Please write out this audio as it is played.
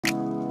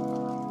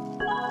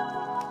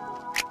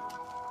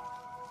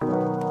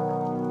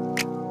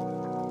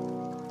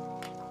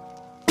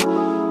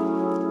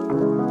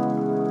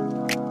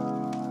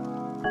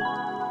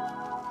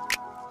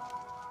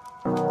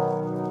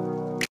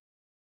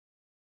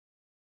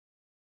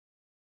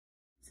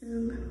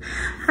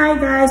Hi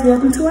guys,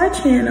 welcome to our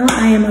channel.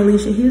 I am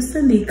Alicia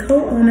Houston, the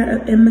co-owner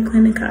of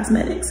M.McClendon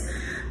Cosmetics.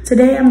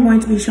 Today I'm going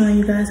to be showing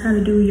you guys how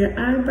to do your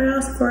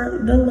eyebrows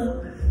for the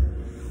look.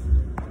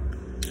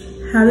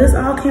 How this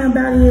all came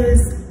about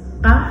is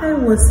I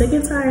was sick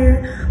and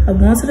tired of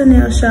going to the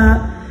nail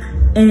shop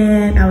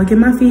and I would get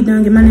my feet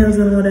done, get my nails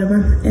done, whatever,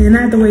 and then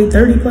I had to wait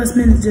 30 plus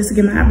minutes just to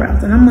get my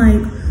eyebrows. And I'm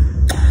like,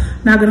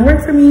 not gonna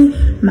work for me.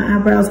 My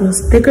eyebrows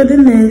was thicker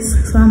than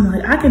this, so I'm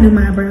like, I can do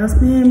my eyebrows,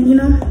 man, you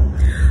know.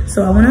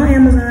 So I went on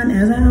Amazon,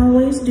 as I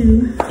always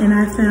do, and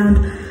I found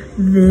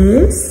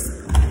this,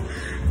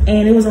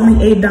 and it was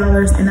only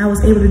 $8, and I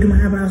was able to do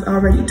my eyebrows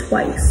already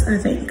twice, I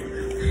think.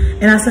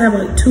 And I still have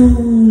like 2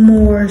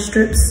 more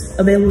strips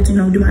available to, you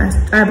know, do my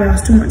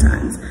eyebrows 2 more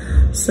times.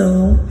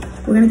 So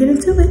we're gonna get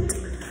into it.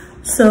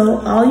 So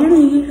all you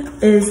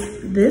need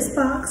is this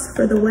box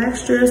for the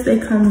wax strips. They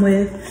come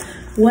with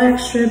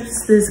wax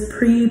strips, this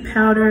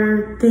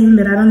pre-powder thing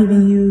that I don't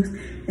even use,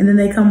 and then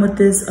they come with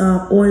this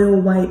oil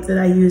wipe that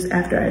I use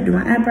after I do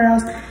my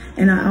eyebrows.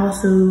 And I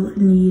also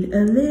need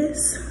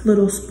this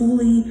little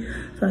spoolie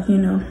so I can,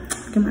 you know,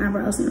 get my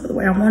eyebrows, you know, the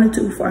way I wanted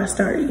to before I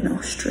started, you know,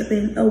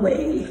 stripping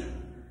away.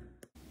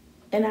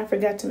 And I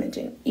forgot to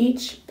mention,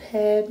 each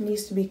pad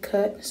needs to be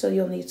cut, so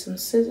you'll need some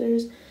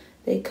scissors.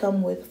 They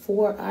come with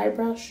 4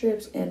 eyebrow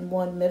strips and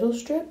 1 middle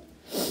strip.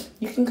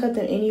 You can cut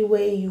them any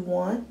way you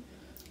want,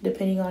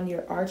 depending on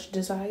your arch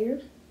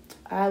desire.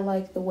 I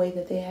like the way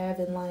that they have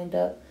it lined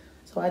up,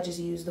 so I just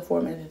use the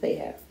format that they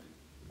have.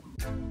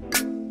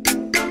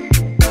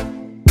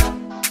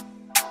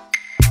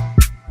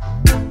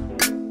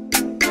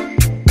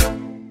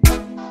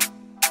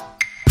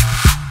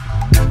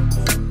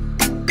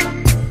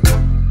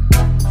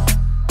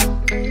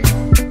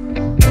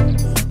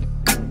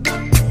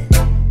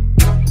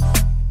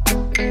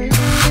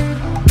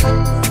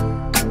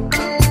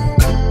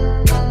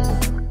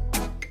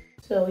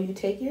 So you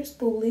take your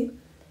spoolie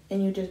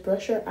and you just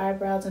brush your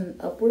eyebrows in an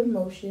upward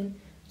motion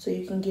so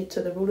you can get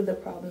to the root of the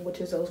problem, which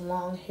is those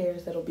long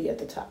hairs that'll be at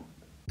the top.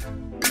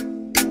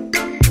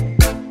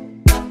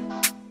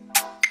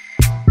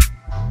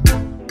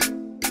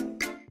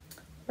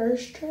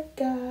 First trick,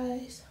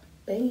 guys.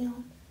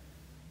 Bam.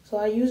 So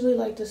I usually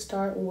like to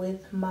start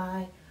with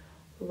my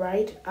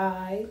right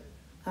eye.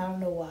 I don't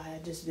know why, I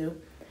just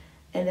do.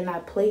 And then I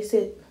place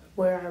it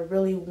where I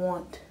really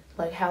want,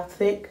 like how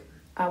thick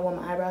I want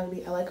my eyebrows to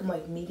be. I like them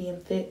like medium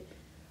thick.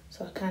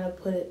 So I kind of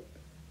put it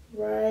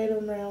right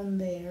around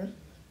there.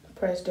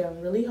 Press down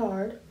really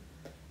hard.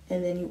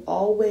 And then you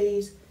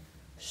always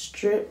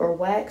strip or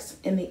wax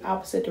in the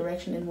opposite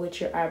direction in which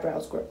your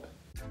eyebrows grow.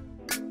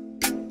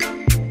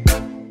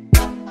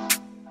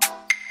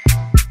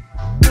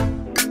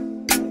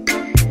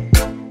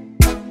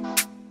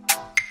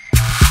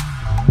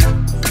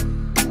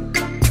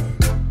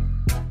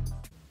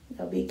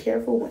 Now be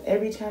careful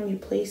every time you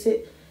place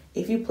it.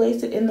 If you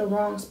place it in the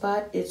wrong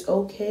spot, it's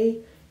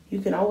okay.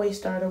 You can always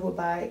start over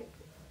by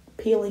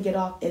peeling it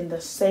off in the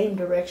same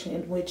direction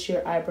in which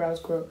your eyebrows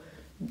grow.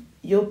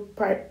 You'll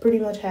pretty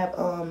much have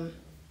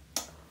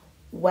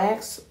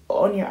wax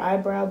on your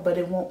eyebrow, but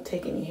it won't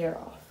take any hair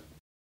off.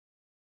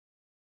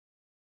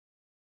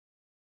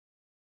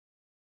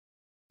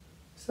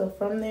 So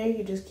from there,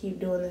 you just keep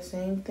doing the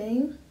same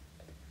thing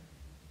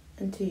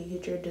until you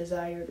get your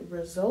desired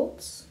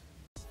results.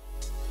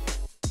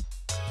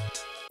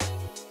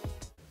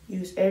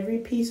 Use every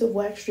piece of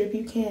wax strip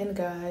you can,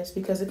 guys,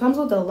 because it comes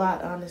with a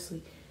lot,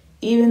 honestly.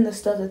 Even the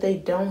stuff that they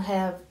don't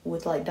have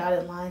with like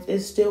dotted lines,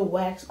 it's still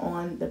wax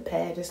on the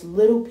pad. Just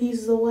little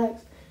pieces of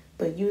wax,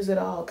 but use it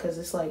all because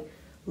it's like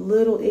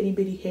little itty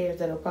bitty hairs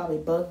that'll probably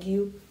bug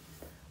you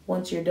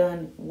once you're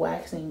done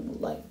waxing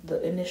like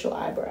the initial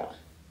eyebrow.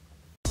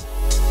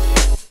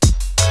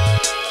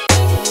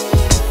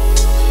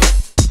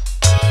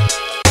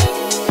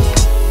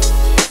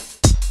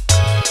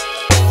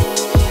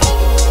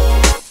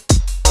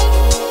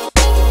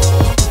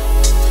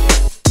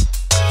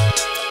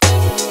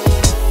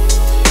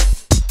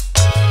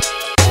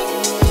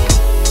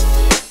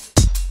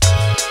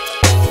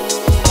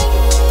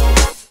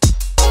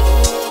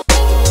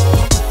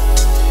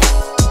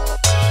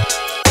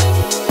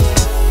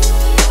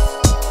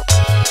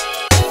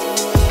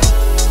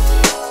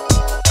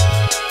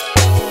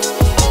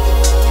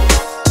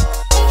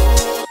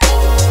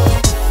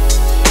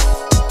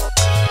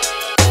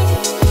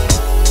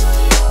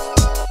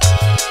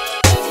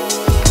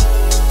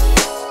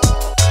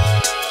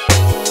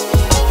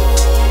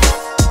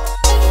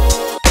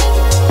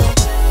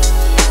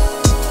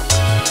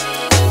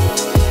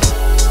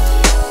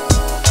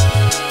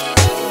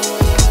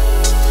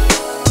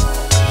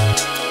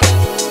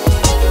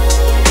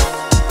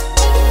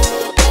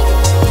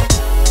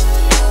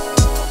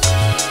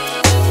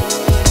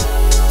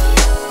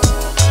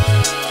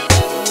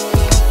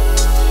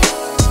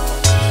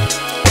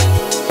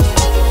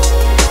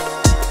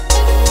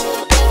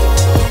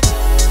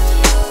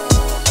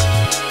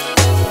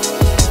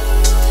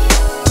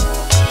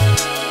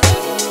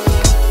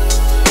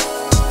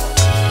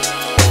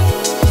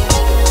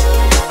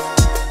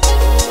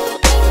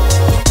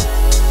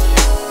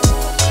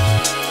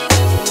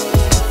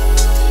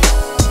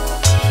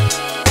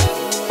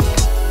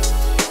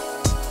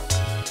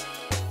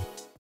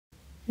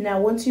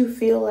 once you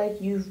feel like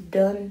you've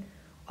done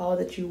all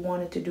that you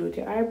wanted to do with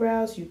your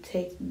eyebrows, you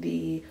take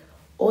the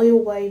oil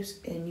wipes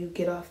and you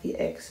get off the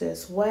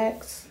excess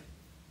wax.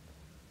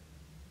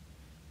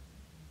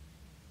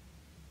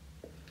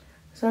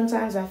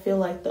 Sometimes I feel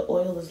like the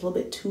oil is a little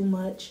bit too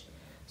much,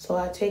 so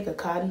I take a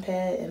cotton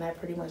pad and I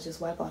pretty much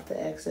just wipe off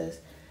the excess.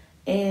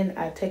 And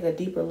I take a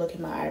deeper look at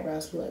my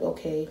eyebrows, be like,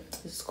 okay,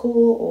 this is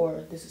cool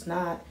or this is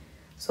not.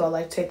 So I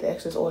like to take the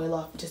excess oil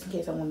off just in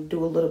case I want to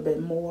do a little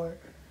bit more.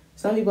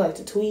 Some people like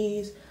to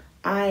tweeze.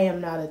 I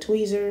am not a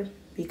tweezer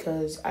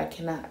because I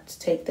cannot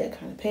take that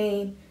kind of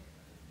pain.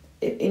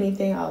 If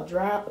anything, I'll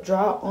draw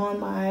on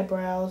my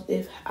eyebrows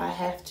if I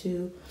have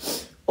to,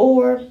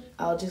 or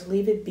I'll just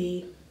leave it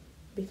be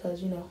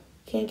because, you know,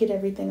 can't get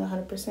everything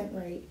 100%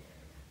 right.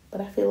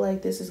 But I feel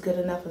like this is good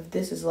enough if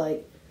this is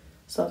like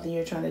something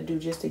you're trying to do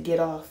just to get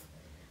off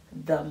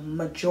the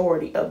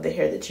majority of the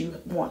hair that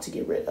you want to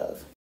get rid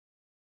of.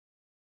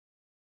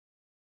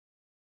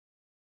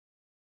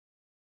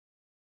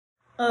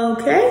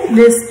 Okay,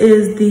 this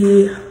is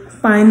the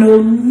final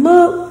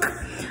look.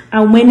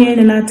 I went in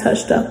and I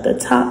touched up the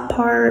top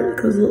part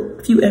because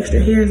a few extra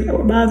hairs that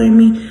were bothering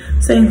me.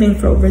 Same thing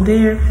for over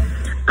there.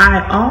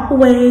 I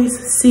always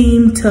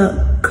seem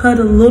to cut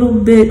a little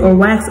bit or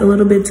wax a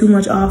little bit too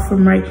much off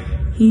from right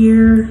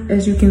here,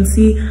 as you can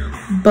see.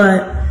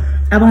 But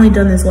I've only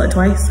done this, what,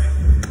 twice?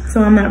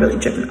 So I'm not really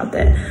tripping about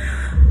that.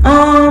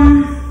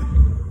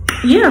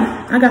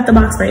 Yeah, I got the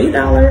box for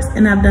 $8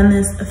 and I've done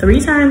this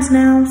 3 times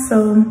now.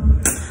 So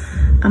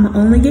I'm gonna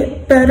only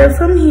get better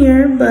from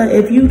here. But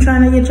if you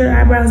trying to get your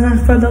eyebrows done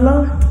for the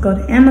low, go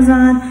to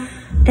Amazon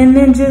and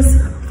then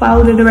just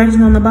follow the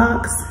directions on the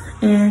box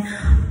and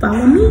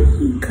follow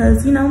me,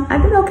 because, you know, I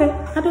did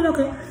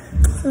okay.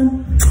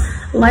 So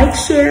like,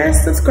 share,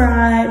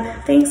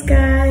 subscribe. Thanks,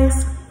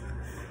 guys.